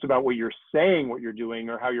 and it's just about what you're saying, what you're doing,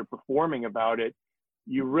 or how you're performing about it,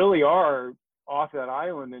 you really are off that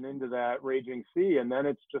island and into that raging sea. And then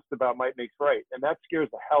it's just about might makes right. And that scares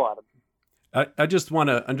the hell out of me. I just want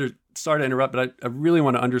to sorry to interrupt, but I really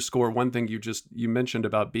want to underscore one thing you mentioned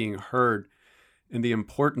about being heard and the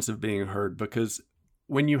importance of being heard, because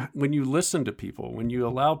when you listen to people, when you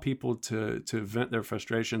allow people to vent their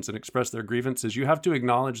frustrations and express their grievances, you have to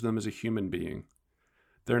acknowledge them as a human being.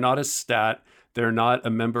 They're not a stat. They're not a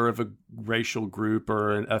member of a racial group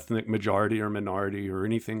or an ethnic majority or minority or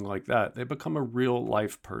anything like that. They become a real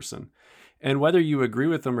life person. And whether you agree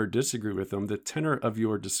with them or disagree with them, the tenor of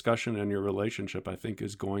your discussion and your relationship, I think,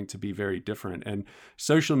 is going to be very different. And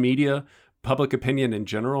social media, public opinion in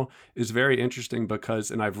general, is very interesting because,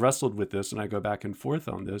 and I've wrestled with this and I go back and forth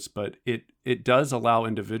on this, but it does allow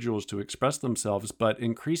individuals to express themselves, but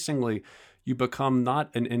increasingly you become not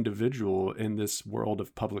an individual in this world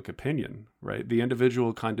of public opinion, right? The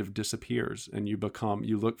individual kind of disappears and you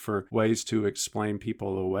look for ways to explain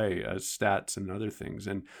people away as stats and other things.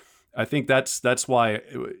 And I think that's why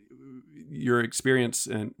your experience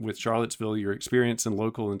with Charlottesville, your experience in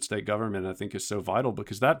local and state government, I think is so vital,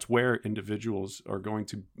 because that's where individuals are going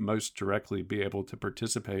to most directly be able to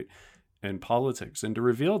participate in politics and to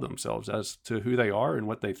reveal themselves as to who they are and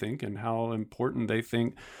what they think and how important they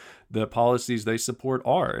think the policies they support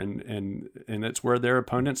are. And it's where their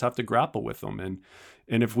opponents have to grapple with them.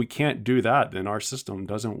 And if we can't do that, then our system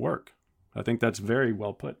doesn't work. I think that's very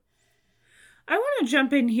well put. I want to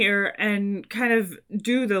jump in here and kind of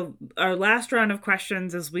do our last round of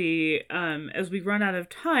questions as we run out of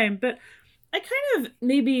time. But I kind of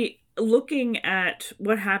maybe looking at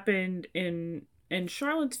what happened in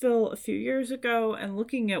Charlottesville a few years ago and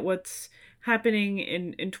looking at what's happening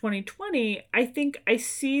in 2020, I think I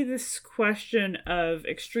see this question of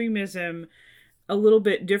extremism a little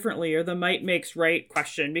bit differently, or the might makes right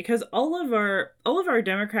question, because all of our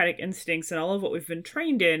democratic instincts and all of what we've been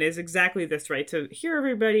trained in is exactly this, right? To hear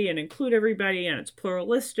everybody and include everybody, and it's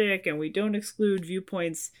pluralistic, and we don't exclude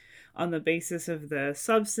viewpoints on the basis of the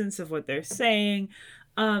substance of what they're saying.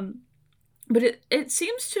 But it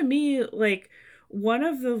seems to me like one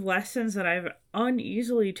of the lessons that I've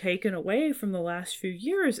uneasily taken away from the last few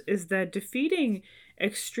years is that defeating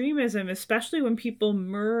extremism, especially when people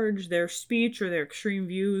merge their speech or their extreme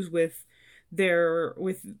views with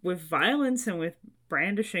violence and with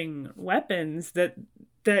brandishing weapons, that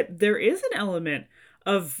there is an element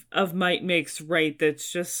of might makes right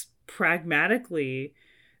that's just pragmatically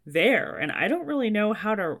there. And I don't really know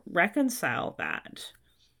how to reconcile that.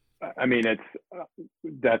 I mean,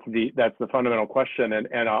 that's the fundamental question, I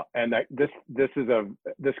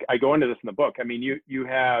go into this in the book. I mean, you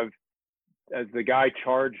have, as the guy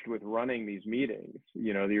charged with running these meetings,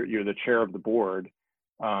 you're the chair of the board,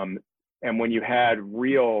 and when you had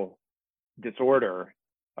real disorder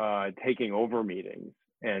taking over meetings,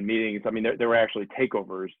 I mean, there were actually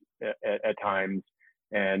takeovers at times,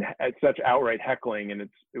 and at such outright heckling, and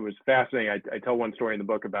it was fascinating. I tell one story in the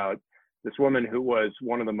book about this woman who was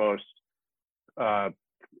one of the most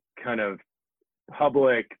kind of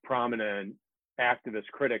public, prominent activist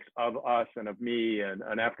critics of us and of me, and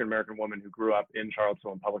an African-American woman who grew up in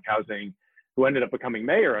Charlottesville in public housing, who ended up becoming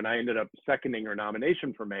mayor. And I ended up seconding her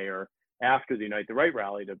nomination for mayor after the Unite the Right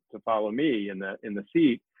rally to follow me in the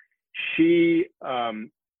seat. She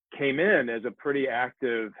came in as a pretty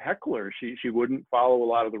active heckler. She wouldn't follow a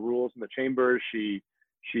lot of the rules in the chambers. She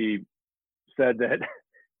said that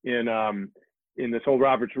in this whole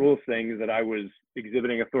Robert's Rules thing that I was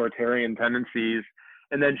exhibiting authoritarian tendencies.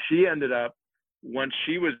 And then she ended up, once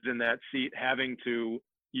she was in that seat, having to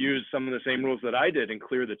use some of the same rules that I did and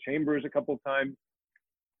clear the chambers a couple of times.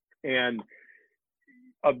 And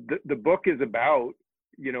the book is about,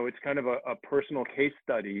 it's kind of a personal case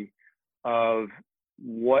study of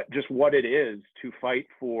what it is to fight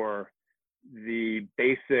for the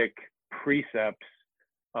basic precepts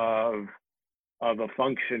of a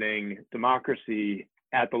functioning democracy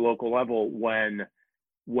at the local level when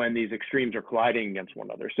these extremes are colliding against one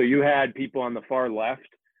another. So you had people on the far left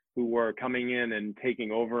who were coming in and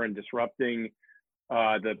taking over and disrupting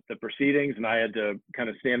the proceedings, and I had to kind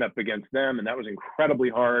of stand up against them, and that was incredibly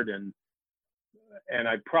hard. And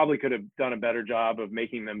I probably could have done a better job of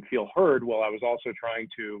making them feel heard while I was also trying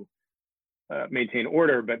to maintain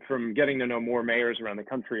order. But from getting to know more mayors around the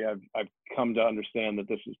country, I've come to understand that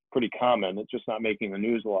this is pretty common. It's just not making the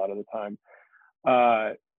news a lot of the time.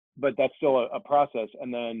 But that's still a process.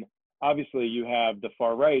 And then obviously you have the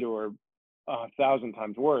far right, or 1,000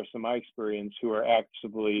 times worse in my experience, who are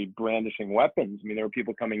actively brandishing weapons. I mean, there were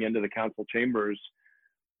people coming into the council chambers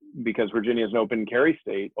because Virginia is an open carry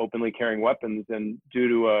state, openly carrying weapons. And due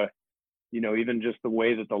to even just the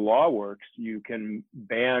way that the law works, you can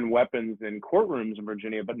ban weapons in courtrooms in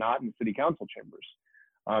Virginia, but not in city council chambers,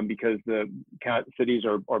 because the cities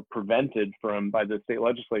are prevented by the state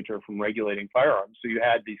legislature from regulating firearms. So you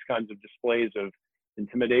had these kinds of displays of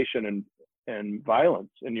intimidation and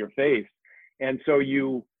violence in your face. And so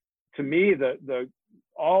to me,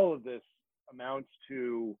 all of this amounts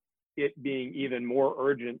to it being even more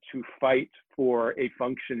urgent to fight for a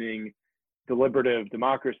functioning deliberative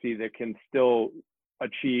democracy that can still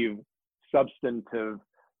achieve substantive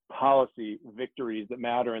policy victories that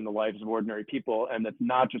matter in the lives of ordinary people, and that's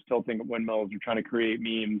not just tilting at windmills or trying to create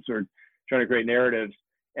memes or trying to create narratives,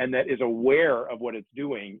 and that is aware of what it's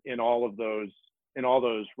doing in all those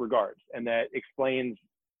regards, and that explains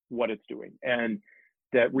what it's doing, and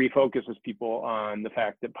that refocuses people on the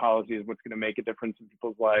fact that policy is what's going to make a difference in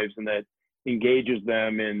people's lives, and that engages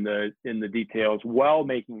them in the details while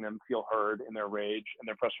making them feel heard in their rage and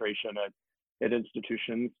their frustration at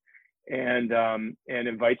institutions, and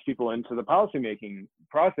invites people into the policymaking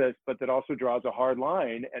process, but that also draws a hard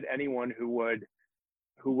line at anyone who would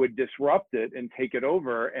disrupt it and take it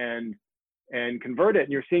over and convert it.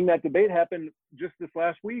 And you're seeing that debate happen just this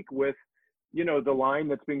last week with the line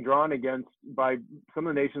that's being drawn by some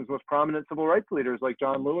of the nation's most prominent civil rights leaders like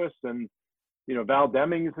John Lewis, and Val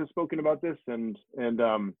Demings has spoken about this, and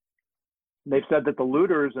they've said that the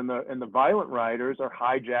looters and the violent rioters are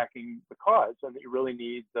hijacking the cause, and that you really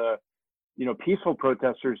need the peaceful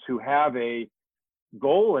protesters who have a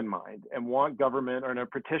goal in mind and want government, or are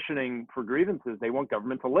petitioning for grievances. They want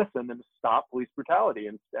government to listen and to stop police brutality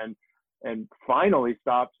and finally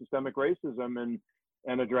stop systemic racism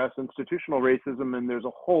and address institutional racism. And there's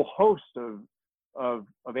a whole host of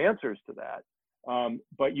answers to that.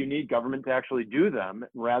 But you need government to actually do them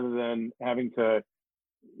rather than having to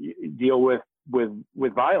deal with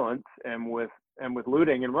violence and with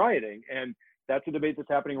looting and rioting. And that's a debate that's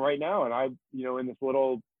happening right now. And in this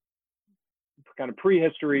little kind of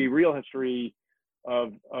prehistory, real history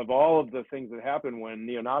of all of the things that happened when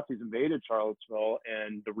neo-Nazis invaded Charlottesville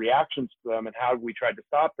and the reactions to them and how we tried to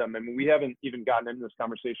stop them. I mean, we haven't even gotten into this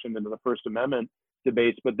conversation into the First Amendment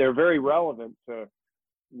debates, but they're very relevant to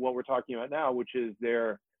what we're talking about now, which is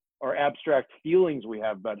there are abstract feelings we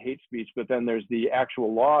have about hate speech, but then there's the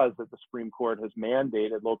actual laws that the Supreme Court has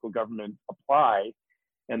mandated local government apply,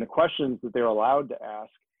 and the questions that they're allowed to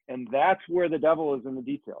ask. And that's where the devil is in the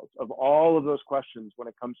details of all of those questions when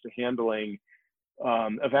it comes to handling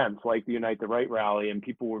events like the Unite the Right rally, and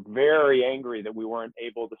people were very angry that we weren't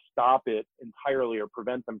able to stop it entirely or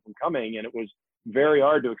prevent them from coming. And it was very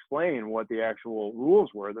hard to explain what the actual rules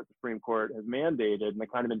were that the Supreme Court has mandated, and the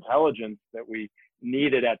kind of intelligence that we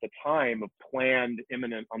needed at the time of planned,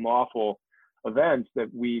 imminent, unlawful events that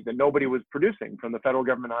nobody was producing from the federal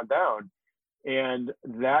government on down. And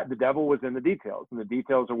that the devil was in the details, and the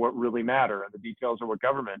details are what really matter, and the details are what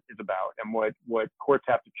government is about, and what courts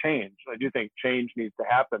have to change. I do think change needs to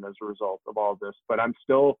happen as a result of all this, but I'm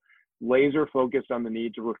still laser focused on the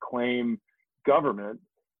need to reclaim government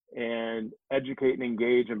and educate and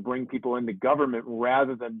engage and bring people into government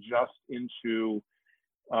rather than just into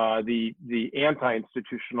the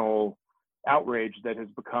anti-institutional outrage that has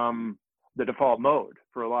become the default mode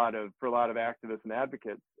for a lot of activists and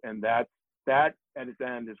advocates. And that at its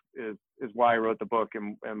end is why I wrote the book,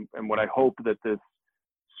 and what I hope that this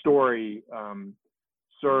story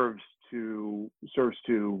serves to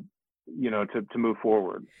move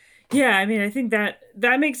forward. Yeah, I mean, I think that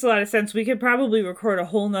makes a lot of sense. We could probably record a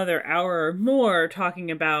whole nother hour or more talking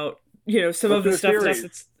about, some of the stuff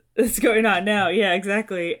that's going on now. Yeah,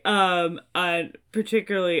 exactly.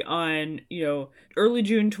 Particularly on, early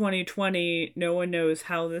June 2020, no one knows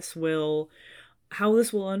how this will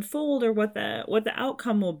unfold or what the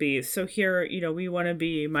outcome will be. So here, we want to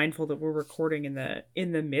be mindful that we're recording in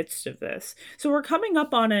the midst of this. So we're coming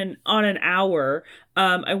up on an hour.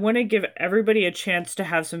 I want to give everybody a chance to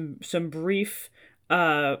have some brief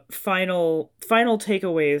final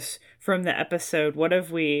takeaways from the episode. What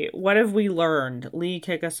have we learned? Lee,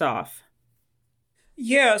 kick us off.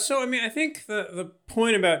 Yeah, so I mean, I think the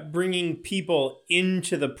point about bringing people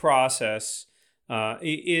into the process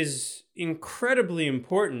is incredibly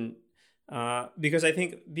important because I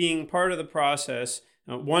think being part of the process,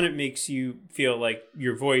 one, it makes you feel like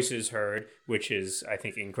your voice is heard, which is, I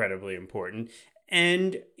think, incredibly important.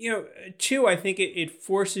 And, two, I think it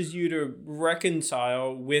forces you to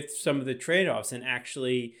reconcile with some of the trade-offs and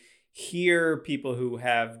actually hear people who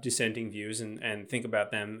have dissenting views and think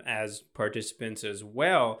about them as participants as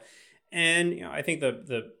well. And, I think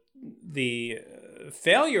the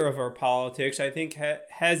failure of our politics, I think,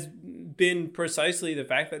 has been precisely the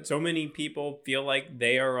fact that so many people feel like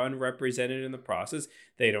they are unrepresented in the process.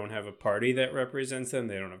 They don't have a party that represents them.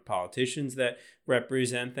 They don't have politicians that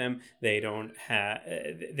represent them. They don't have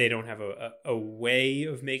a way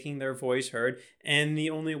of making their voice heard. And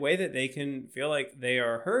the only way that they can feel like they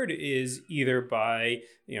are heard is either by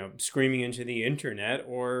screaming into the internet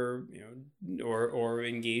or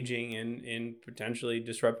engaging in potentially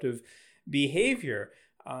disruptive behavior.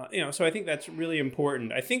 So I think that's really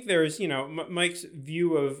important. I think there's, Mike's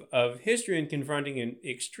view of history and confronting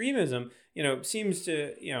extremism, seems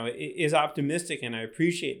to, is optimistic, and I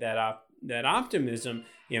appreciate that optimism.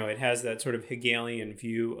 It has that sort of Hegelian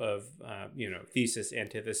view of, thesis,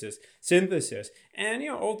 antithesis, synthesis. And,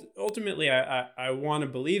 ultimately I want to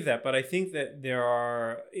believe that, but I think that there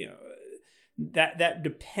are, that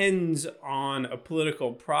depends on a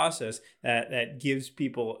political process that gives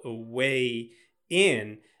people a way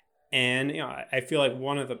in. And I feel like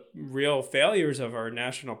one of the real failures of our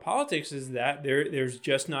national politics is that there's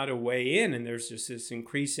just not a way in, and there's just this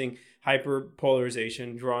increasing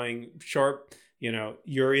hyperpolarization, drawing sharp,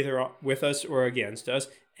 you're either with us or against us,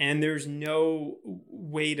 and there's no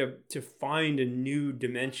way to find a new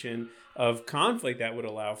dimension of conflict that would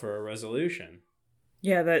allow for a resolution.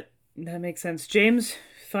 Yeah, that makes sense. James,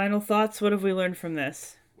 final thoughts? What have we learned from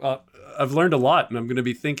this? I've learned a lot, and I'm going to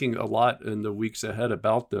be thinking a lot in the weeks ahead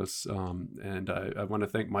about this. And I want to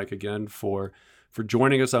thank Mike again for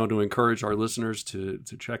joining us. I want to encourage our listeners to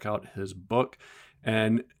check out his book.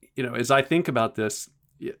 And, as I think about this,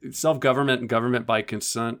 self-government and government by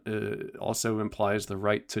consent also implies the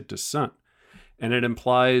right to dissent. And it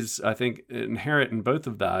implies, I think, inherent in both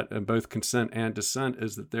of that, and both consent and dissent,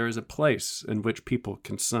 is that there is a place in which people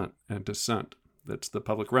consent and dissent. That's the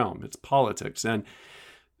public realm. It's politics. And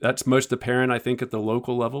that's most apparent, I think, at the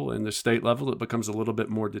local level and the state level. It becomes a little bit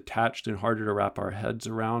more detached and harder to wrap our heads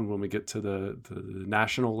around when we get to the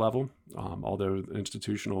national level, although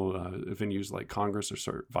institutional venues like Congress are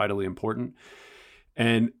sort of vitally important.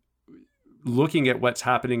 And looking at what's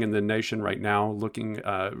happening in the nation right now,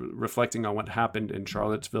 reflecting on what happened in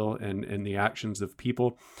Charlottesville and the actions of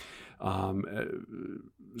people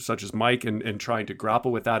such as Mike, and trying to grapple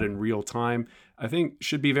with that in real time, I think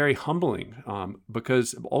should be very humbling,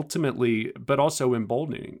 because ultimately, but also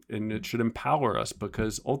emboldening, and it should empower us,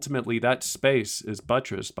 because ultimately that space is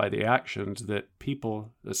buttressed by the actions that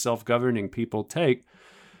people, the self-governing people, take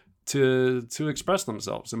to express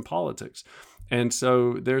themselves in politics. And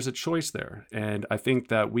so there's a choice there. And I think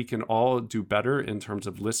that we can all do better in terms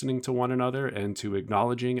of listening to one another and to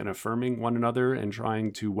acknowledging and affirming one another and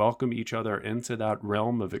trying to welcome each other into that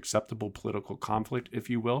realm of acceptable political conflict, if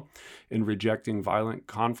you will, in rejecting violent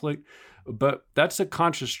conflict. But that's a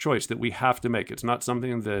conscious choice that we have to make. It's not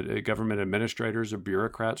something that government administrators or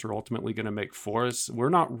bureaucrats are ultimately going to make for us. We're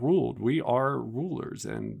not ruled. We are rulers,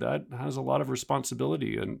 and that has a lot of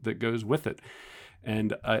responsibility and that goes with it.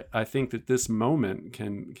 And I think that this moment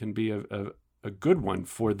can be a good one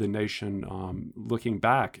for the nation looking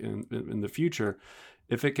back in the future,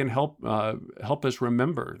 if it can help us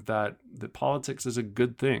remember that politics is a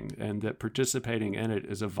good thing and that participating in it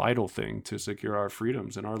is a vital thing to secure our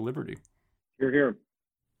freedoms and our liberty. Hear, hear.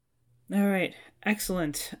 All right.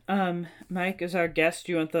 Excellent. Mike, as our guest,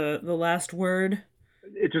 do you want the last word?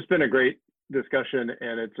 It's just been a great discussion,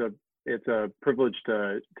 and it's a privilege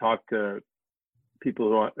to talk to people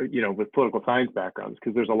who are, with political science backgrounds,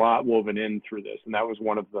 because there's a lot woven in through this. And that was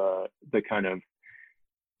one of the kind of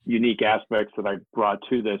unique aspects that I brought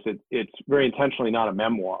to this. It's very intentionally not a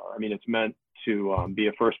memoir. I mean, it's meant to be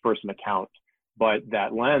a first person account, but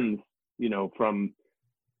that lens, from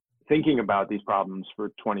thinking about these problems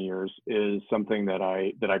for 20 years is something that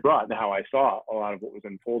I brought, and how I saw a lot of what was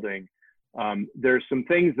unfolding. There's some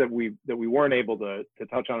things that we weren't able to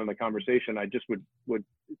touch on in the conversation. I just would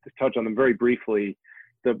touch on them very briefly.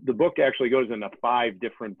 The book actually goes into 5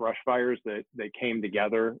 different brush fires that came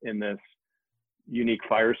together in this unique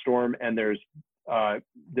firestorm, and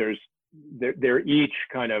they're each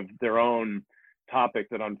kind of their own topic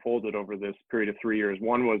that unfolded over this period of 3 years.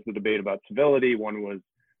 One was the debate about civility. One was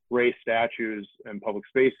race statues and public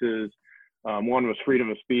spaces. One was freedom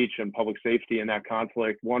of speech and public safety in that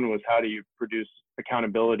conflict. One was how do you produce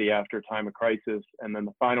accountability after a time of crisis? And then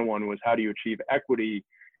the final one was how do you achieve equity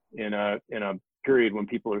in a period when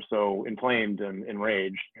people are so inflamed and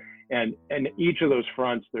enraged? And each of those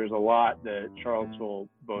fronts, there's a lot that Charlottesville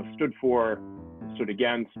both stood for, stood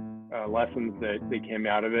against, lessons that came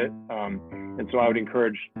out of it. And so I would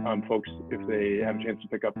encourage folks, if they have a chance to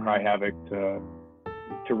pick up Cry Havoc,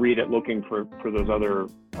 to read it, looking for those other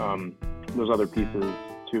pieces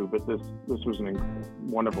too. But this was a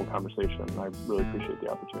wonderful conversation. I really appreciate the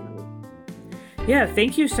opportunity. Yeah,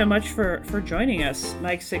 thank you so much for joining us,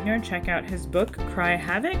 Mike Signer. Check out his book, Cry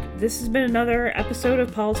Havoc. This has been another episode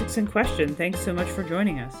of Politics in Question. Thanks so much for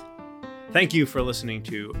joining us. Thank you for listening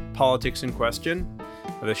to Politics in Question.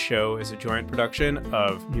 This show is a joint production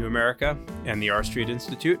of New America and the R Street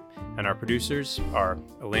Institute, and our producers are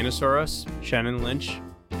Elena Soros, Shannon Lynch,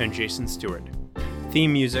 and Jason Stewart.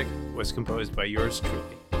 Theme music was composed by yours truly.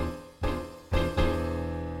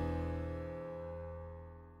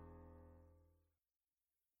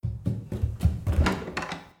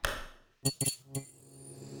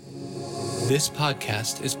 This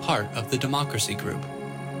podcast is part of the Democracy Group.